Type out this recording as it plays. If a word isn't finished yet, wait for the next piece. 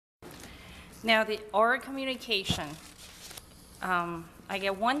Now, the oral communication. I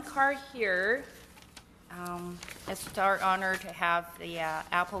get one card here. It's our honor to have the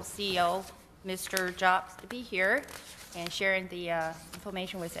Apple CEO, Mr. Jobs, to be here and sharing the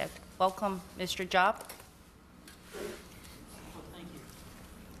information with us. Welcome, Mr. Jobs. Well, thank you.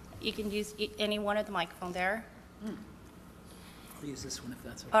 You can use any one of the microphone there. I'll use this one if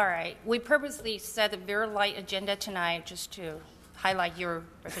that's okay. All right. We purposely set a very light agenda tonight just to highlight your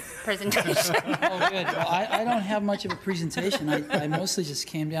presentation. Oh, good. Well, I don't have much of a presentation. I mostly just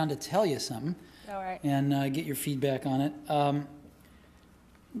came down to tell you something. All right. And get your feedback on it.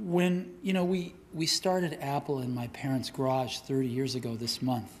 When, we started Apple in my parents' garage 30 years ago this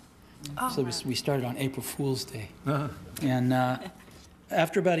month. Oh, So wow. we started on April Fool's Day. And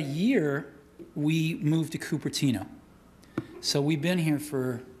after about a year, we moved to Cupertino. So we've been here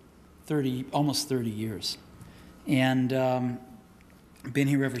for almost 30 years. And been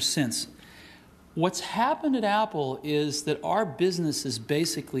here ever since. What's happened at Apple is that our business has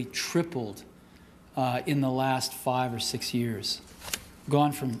basically tripled in the last 5 or 6 years.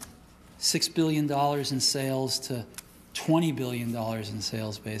 Gone from $6 billion in sales to $20 billion in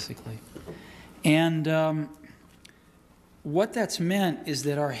sales, basically. And what that's meant is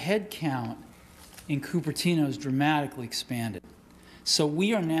that our head count in Cupertino has dramatically expanded. So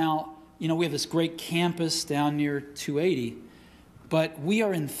we are now, we have this great campus down near 280, but we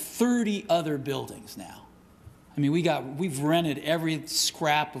are in 30 other buildings now. I mean, we've rented every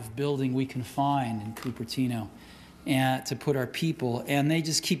scrap of building we can find in Cupertino and to put our people, and they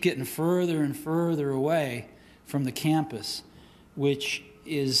just keep getting further and further away from the campus, which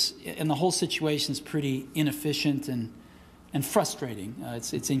is, and the whole situation is pretty inefficient and frustrating.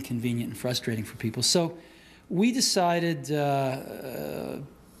 It's inconvenient and frustrating for people. So we decided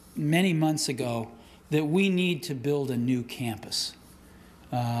many months ago that we need to build a new campus.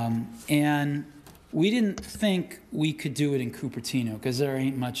 And we didn't think we could do it in Cupertino because there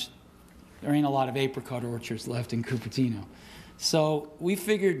ain't a lot of apricot orchards left in Cupertino. So we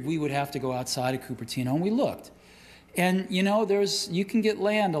figured we would have to go outside of Cupertino, and we looked. And you can get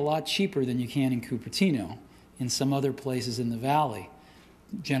land a lot cheaper than you can in Cupertino in some other places in the valley,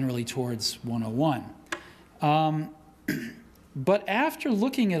 generally towards 101. But after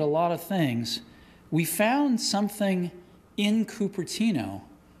looking at a lot of things, we found something in Cupertino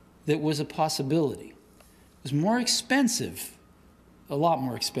that was a possibility. It was more expensive, a lot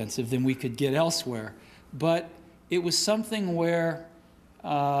more expensive than we could get elsewhere, but it was something where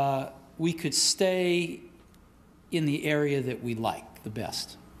we could stay in the area that we like the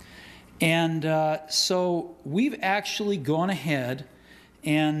best. And so we've actually gone ahead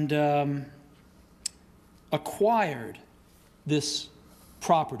and acquired this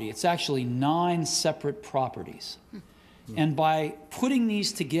property. It's actually 9 separate properties. And by putting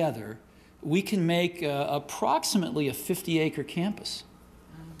these together, we can make approximately a 50-acre campus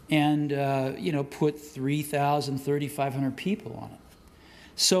and put 3,000, 3,500 people on it.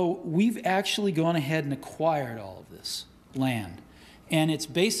 So we've actually gone ahead and acquired all of this land. And it's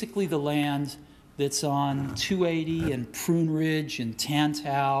basically the land that's on 280 and Prune Ridge and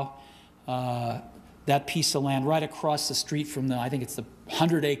Tantau, that piece of land right across the street from I think it's the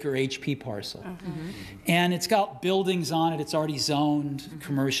 100-acre HP parcel. And it's got buildings on it. It's already zoned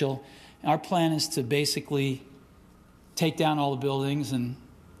commercial. Our plan is to basically take down all the buildings and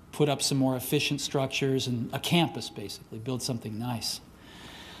put up some more efficient structures and a campus, basically, build something nice.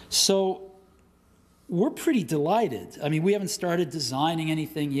 So we're pretty delighted. I mean, we haven't started designing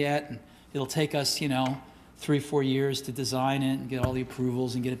anything yet. And it'll take us, 3 or 4 years to design it and get all the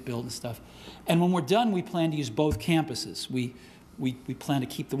approvals and get it built and stuff. And when we're done, we plan to use both campuses. We plan to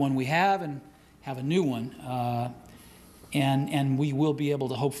keep the one we have and have a new one. And we will be able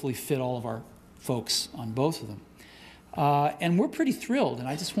to hopefully fit all of our folks on both of them. And we're pretty thrilled, and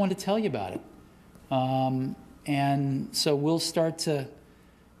I just wanted to tell you about it. And so we'll start a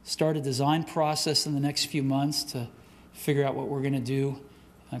design process in the next few months to figure out what we're going to do,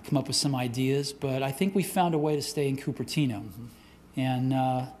 come up with some ideas. But I think we found a way to stay in Cupertino.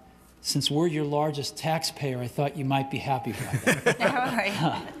 And since we're your largest taxpayer, I thought you might be happy about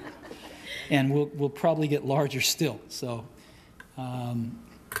that. And we'll probably get larger still. So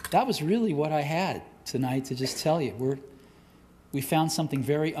that was really what I had tonight to just tell you. We found something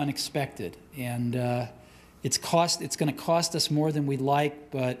very unexpected, and it's going to cost us more than we'd like,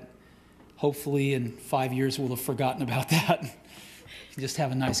 but hopefully in 5 years we'll have forgotten about that. Just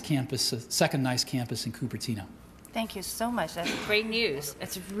have a nice campus, a second nice campus in Cupertino. Thank you so much. That's great news.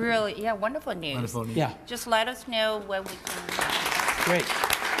 It's really, wonderful news. Wonderful news. Yeah. Just let us know when we can. Great.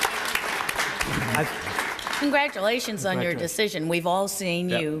 Congratulations on your Congratulations. decision. We've all seen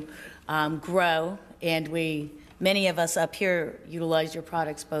Yep. you grow, and many of us up here utilize your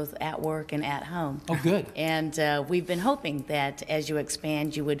products both at work and at home. Oh, good. And we've been hoping that as you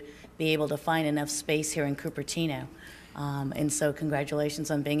expand, you would be able to find enough space here in Cupertino. And so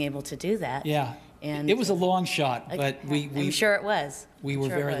congratulations on being able to do that. Yeah. And It was a long shot, but I'm sure it was. we I'm were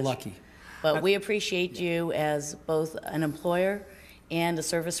sure it very was. lucky. But we appreciate you as both an employer and a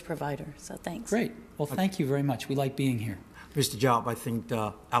service provider, so thanks. Great. Well, thank you very much. We like being here. Mr. Job, I think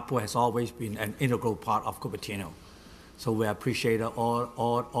the Apple has always been an integral part of Cupertino. So we appreciate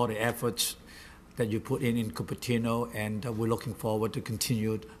all the efforts that you put in Cupertino, and we're looking forward to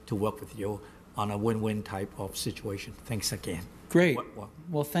continue to work with you on a win-win type of situation. Thanks again. Great. Well,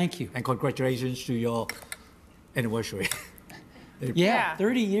 Well, thank you. and congratulations to your anniversary. Yeah, Yeah.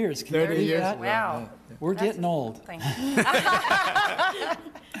 30 years. Can you 30 believe years. that? Wow. We're getting old. Thank you.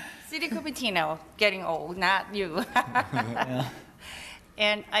 City Cupertino, getting old, not you.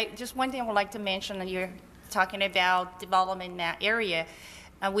 And one thing I would like to mention, that you're talking about development in that area.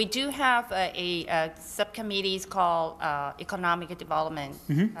 We do have a subcommittee called Economic Development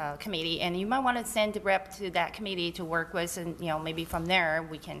Committee, and you might want to send the rep to that committee to work with, and maybe from there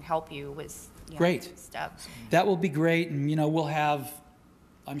we can help you with Great. stuff. That will be great, and we'll have,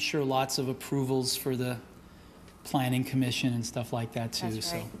 I'm sure, lots of approvals for the planning commission and stuff like that too.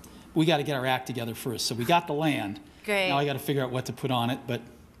 That's right. So we got to get our act together first. So we got the land. Great. Now I got to figure out what to put on it, but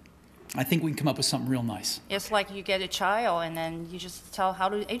I think we can come up with something real nice. It's like you get a child, and then you just tell how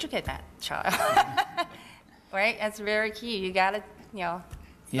to educate that child. Right? That's very key. You got it, Yeah.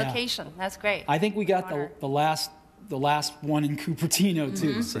 location. That's great. I think we got Honor. the last one in Cupertino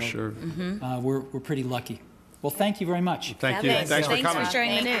too. So, For sure. we're pretty lucky. Well, thank you very much. Thank you. Thanks. Thanks for Thanks coming. for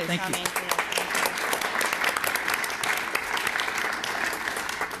sharing the news. Thank you.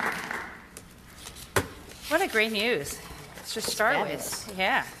 What a great news to start fabulous. with.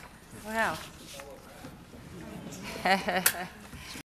 Yeah. Wow.